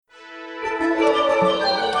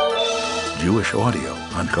Jewish audio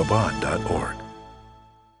on Chabad.org.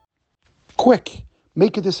 Quick,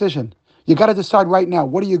 make a decision. You got to decide right now,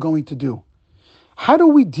 what are you going to do? How do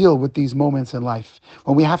we deal with these moments in life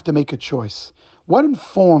when we have to make a choice? What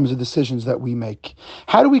informs the decisions that we make?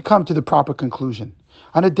 How do we come to the proper conclusion?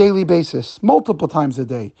 On a daily basis, multiple times a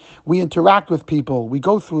day, we interact with people, we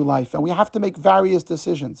go through life, and we have to make various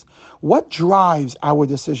decisions. What drives our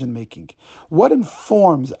decision making? What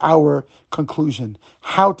informs our conclusion?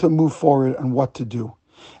 How to move forward and what to do?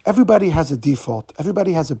 Everybody has a default.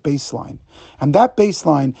 Everybody has a baseline. And that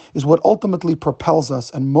baseline is what ultimately propels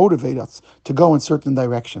us and motivates us to go in certain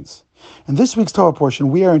directions. In this week's Torah portion,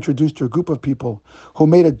 we are introduced to a group of people who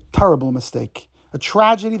made a terrible mistake, a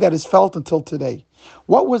tragedy that is felt until today.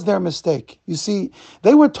 What was their mistake? You see,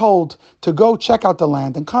 they were told to go check out the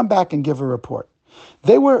land and come back and give a report.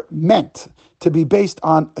 They were meant to be based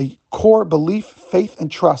on a core belief, faith,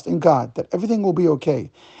 and trust in God that everything will be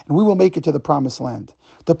okay and we will make it to the promised land.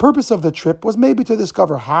 The purpose of the trip was maybe to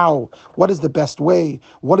discover how, what is the best way,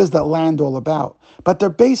 what is that land all about. But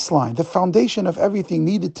their baseline, the foundation of everything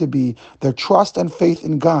needed to be their trust and faith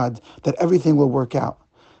in God that everything will work out.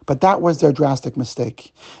 But that was their drastic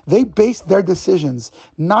mistake. They based their decisions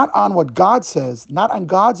not on what God says, not on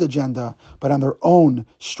God's agenda, but on their own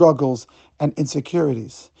struggles and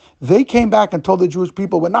insecurities. They came back and told the Jewish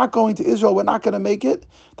people, we're not going to Israel, we're not going to make it.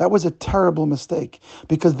 That was a terrible mistake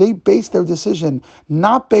because they based their decision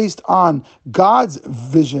not based on God's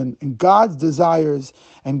vision and God's desires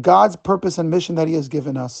and God's purpose and mission that He has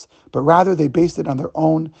given us, but rather they based it on their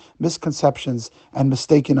own misconceptions and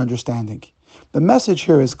mistaken understanding. The message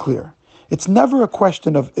here is clear. It's never a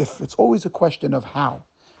question of if, it's always a question of how.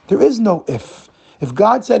 There is no if. If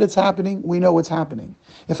God said it's happening, we know it's happening.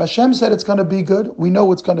 If Hashem said it's going to be good, we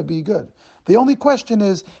know it's going to be good. The only question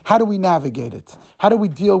is, how do we navigate it? How do we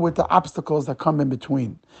deal with the obstacles that come in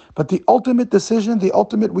between? But the ultimate decision, the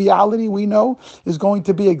ultimate reality we know is going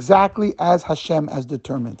to be exactly as Hashem has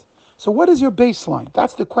determined. So what is your baseline?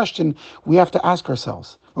 That's the question we have to ask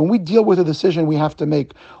ourselves. When we deal with a decision we have to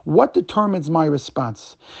make, what determines my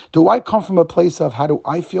response? Do I come from a place of how do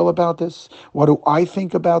I feel about this? What do I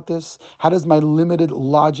think about this? How does my limited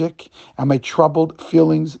logic and my troubled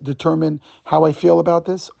feelings determine how I feel about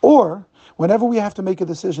this? Or whenever we have to make a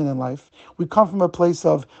decision in life, we come from a place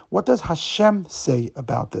of what does Hashem say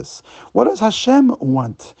about this? What does Hashem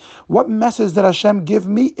want? What message did Hashem give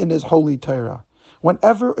me in His holy Torah?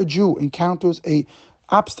 Whenever a Jew encounters a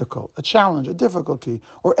obstacle, a challenge, a difficulty,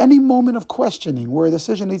 or any moment of questioning where a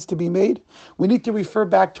decision needs to be made, we need to refer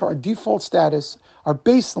back to our default status, our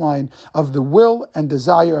baseline of the will and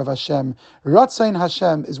desire of Hashem. Ratzain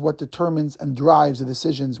Hashem is what determines and drives the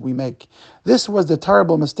decisions we make. This was the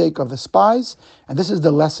terrible mistake of the spies, and this is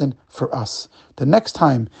the lesson for us. The next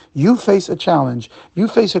time you face a challenge, you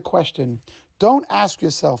face a question, don't ask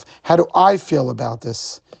yourself, how do I feel about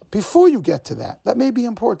this? Before you get to that may be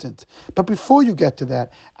important. But before you get to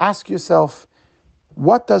that, ask yourself,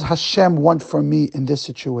 what does Hashem want from me in this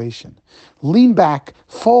situation? Lean back,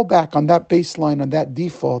 fall back on that baseline, on that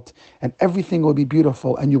default, and everything will be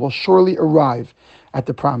beautiful, and you will surely arrive at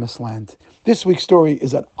the promised land. This week's story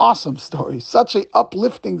is an awesome story, such an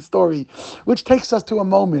uplifting story, which takes us to a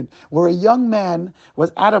moment where a young man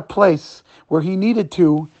was at a place where he needed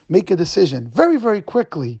to make a decision very, very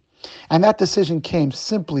quickly. And that decision came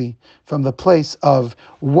simply from the place of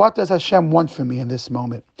what does Hashem want from me in this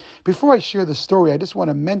moment? Before I share the story, I just want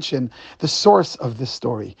to mention the source of this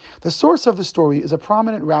story. The source of the story is a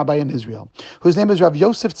prominent rabbi in Israel, whose name is Rav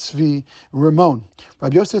Yosef Tzvi Ramon.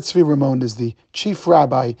 Rav Yosef Tzvi Ramon is the chief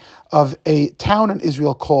rabbi of a town in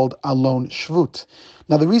Israel called Alon Shvut.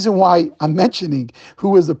 Now, the reason why I'm mentioning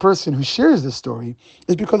who is the person who shares this story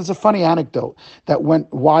is because it's a funny anecdote that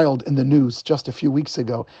went wild in the news just a few weeks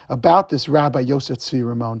ago about this Rabbi Yosef Tzvi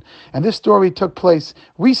Ramon. And this story took place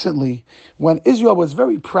recently when Israel was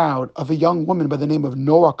very proud of a young woman by the name of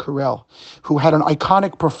Noah Carell, who had an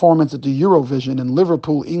iconic performance at the Eurovision in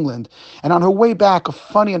Liverpool, England. And on her way back, a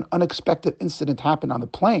funny and unexpected incident happened on the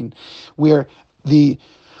plane where the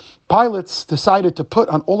pilots decided to put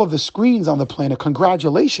on all of the screens on the plane a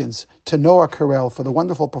congratulations to Noah Carell for the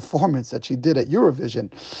wonderful performance that she did at Eurovision.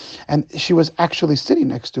 And she was actually sitting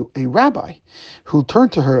next to a rabbi who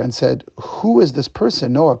turned to her and said, who is this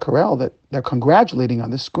person, Noah Carell, that they're congratulating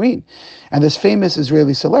on the screen? And this famous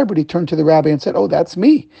Israeli celebrity turned to the rabbi and said, oh, that's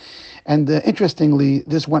me. And interestingly,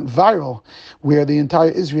 this went viral, where the entire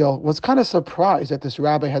Israel was kind of surprised that this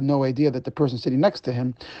rabbi had no idea that the person sitting next to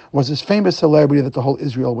him was this famous celebrity that the whole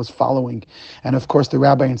Israel was following. And of course, the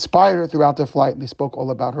rabbi inspired her throughout their flight, and they spoke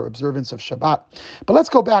all about her observance of Shabbat. But let's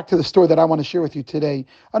go back to the story that I want to share with you today.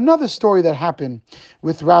 Another story that happened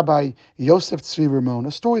with Rabbi Yosef Tzvi Ramon,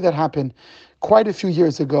 a story that happened quite a few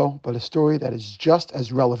years ago, but a story that is just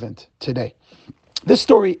as relevant today. This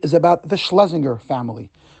story is about the Schlesinger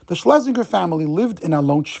family. The Schlesinger family lived in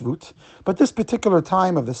Alon Shvut, but this particular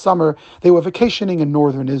time of the summer, they were vacationing in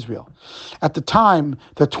northern Israel. At the time,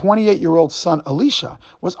 the 28-year-old son, Elisha,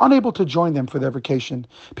 was unable to join them for their vacation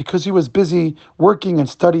because he was busy working and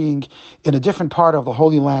studying in a different part of the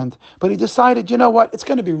Holy Land. But he decided, you know what, it's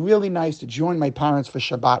going to be really nice to join my parents for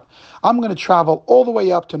Shabbat. I'm going to travel all the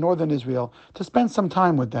way up to northern Israel to spend some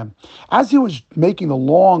time with them. As he was making the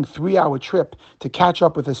long 3-hour trip to catch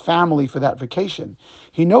up with his family for that vacation,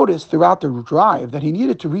 he noticed throughout the drive that he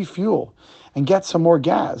needed to refuel and get some more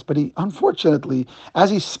gas. But unfortunately, as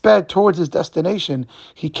he sped towards his destination,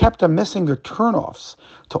 he kept on missing the turnoffs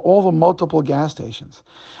to all the multiple gas stations.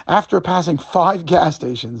 After passing 5 gas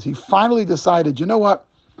stations, he finally decided, you know what?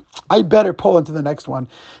 I better pull into the next one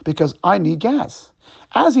because I need gas.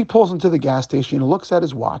 As he pulls into the gas station and looks at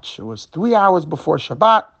his watch, it was 3 hours before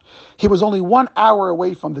Shabbat. He was only 1 hour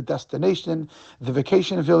away from the destination, the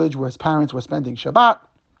vacation village where his parents were spending Shabbat.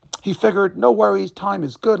 He figured, no worries, time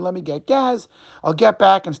is good, let me get gas. I'll get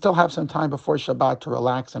back and still have some time before Shabbat to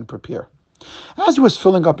relax and prepare. As he was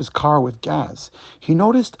filling up his car with gas, he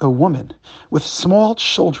noticed a woman with small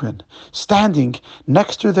children standing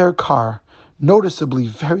next to their car, noticeably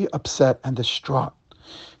very upset and distraught.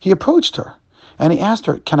 He approached her and he asked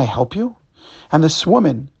her, "Can I help you?" And this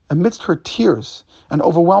woman, amidst her tears and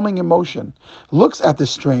overwhelming emotion, looks at this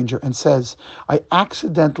stranger and says, "I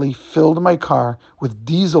accidentally filled my car with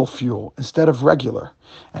diesel fuel instead of regular,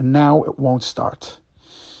 and now it won't start."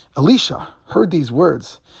 Elisha heard these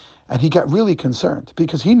words, and he got really concerned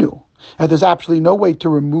because he knew that there's absolutely no way to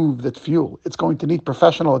remove that fuel. It's going to need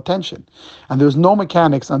professional attention, and there's no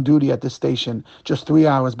mechanics on duty at this station just 3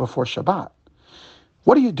 hours before Shabbat.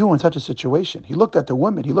 What do you do in such a situation? He looked at the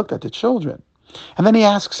woman, he looked at the children. And then he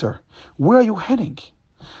asks her, "Where are you heading?"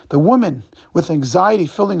 The woman, with anxiety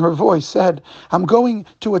filling her voice, said, "I'm going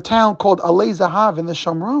to a town called Alei Zahav in the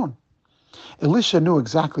Shomron." Elisha knew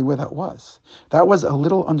exactly where that was. That was a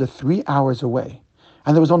little under 3 hours away.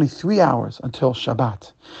 And there was only 3 hours until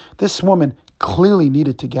Shabbat. This woman clearly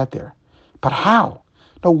needed to get there. But how?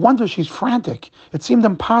 No wonder she's frantic. It seemed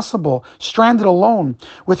impossible, stranded alone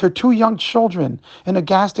with her 2 young children in a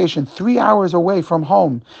gas station 3 hours away from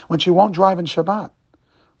home when she won't drive in Shabbat.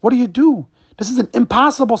 What do you do? This is an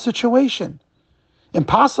impossible situation.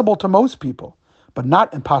 Impossible to most people, but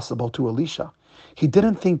not impossible to Elisha. He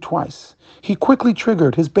didn't think twice. He quickly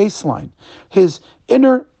triggered his baseline, his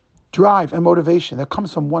inner drive and motivation that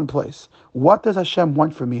comes from one place. What does Hashem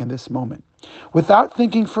want from me in this moment? Without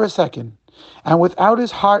thinking for a second, and without his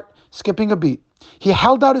heart skipping a beat, he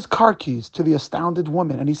held out his car keys to the astounded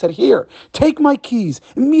woman and he said, "Here, take my keys.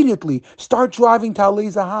 Immediately start driving to Alei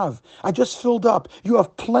Zahav. I just filled up. You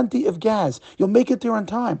have plenty of gas. You'll make it there on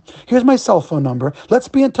time. Here's my cell phone number. Let's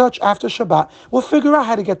be in touch after Shabbat. We'll figure out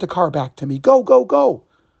how to get the car back to me. Go, go, go."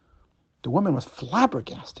 The woman was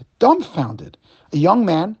flabbergasted, dumbfounded. A young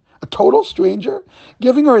man, a total stranger,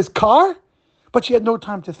 giving her his car? But she had no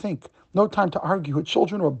time to think. No time to argue. Her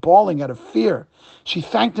children were bawling out of fear. She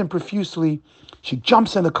thanked him profusely. She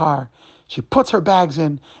jumps in the car. She puts her bags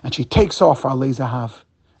in, and she takes off for Alei Zahav.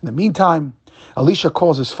 In the meantime, Elisha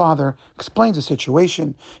calls his father, explains the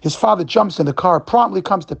situation. His father jumps in the car, promptly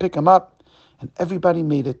comes to pick him up, and everybody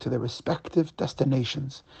made it to their respective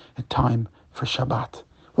destinations in time for Shabbat.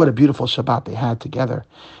 What a beautiful Shabbat they had together.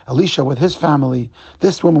 Elisha with his family,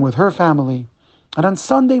 this woman with her family. And on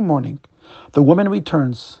Sunday morning, the woman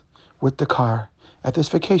returns with the car at this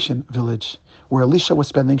vacation village where Elisha was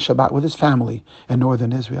spending Shabbat with his family in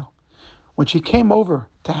northern Israel. When she came over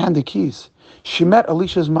to hand the keys, she met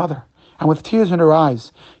Elisha's mother, and with tears in her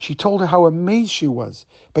eyes, she told her how amazed she was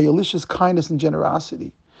by Elisha's kindness and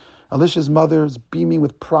generosity. Elisha's mother is beaming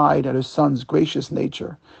with pride at her son's gracious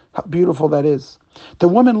nature. How beautiful that is. The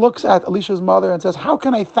woman looks at Elisha's mother and says, "How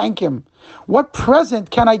can I thank him? What present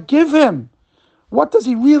can I give him? What does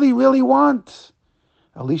he really, really want?"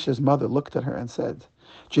 Elisha's mother looked at her and said,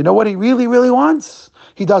 "Do you know what he really, really wants?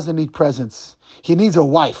 He doesn't need presents. He needs a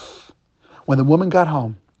wife." When the woman got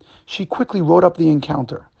home, she quickly wrote up the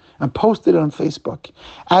encounter and posted it on Facebook,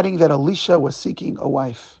 adding that Elisha was seeking a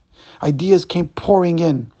wife. Ideas came pouring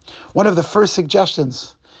in. One of the first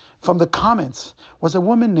suggestions from the comments was a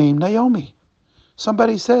woman named Naomi.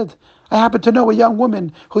 Somebody said, I happen to know a young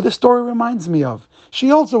woman who this story reminds me of.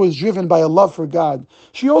 She also is driven by a love for God.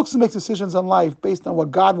 She also makes decisions in life based on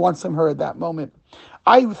what God wants from her at that moment.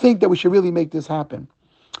 I think that we should really make this happen.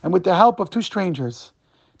 And with the help of two strangers,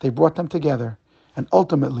 they brought them together. And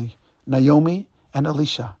ultimately, Naomi and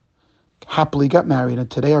Elisha happily got married and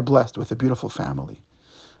today are blessed with a beautiful family.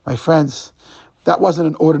 My friends, that wasn't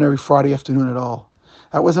an ordinary Friday afternoon at all.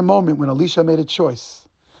 That was a moment when Elisha made a choice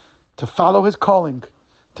to follow his calling,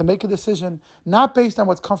 to make a decision, not based on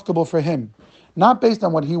what's comfortable for him, not based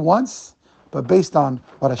on what he wants, but based on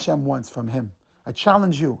what Hashem wants from him. I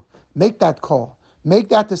challenge you, make that call, make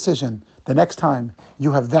that decision the next time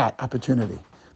you have that opportunity.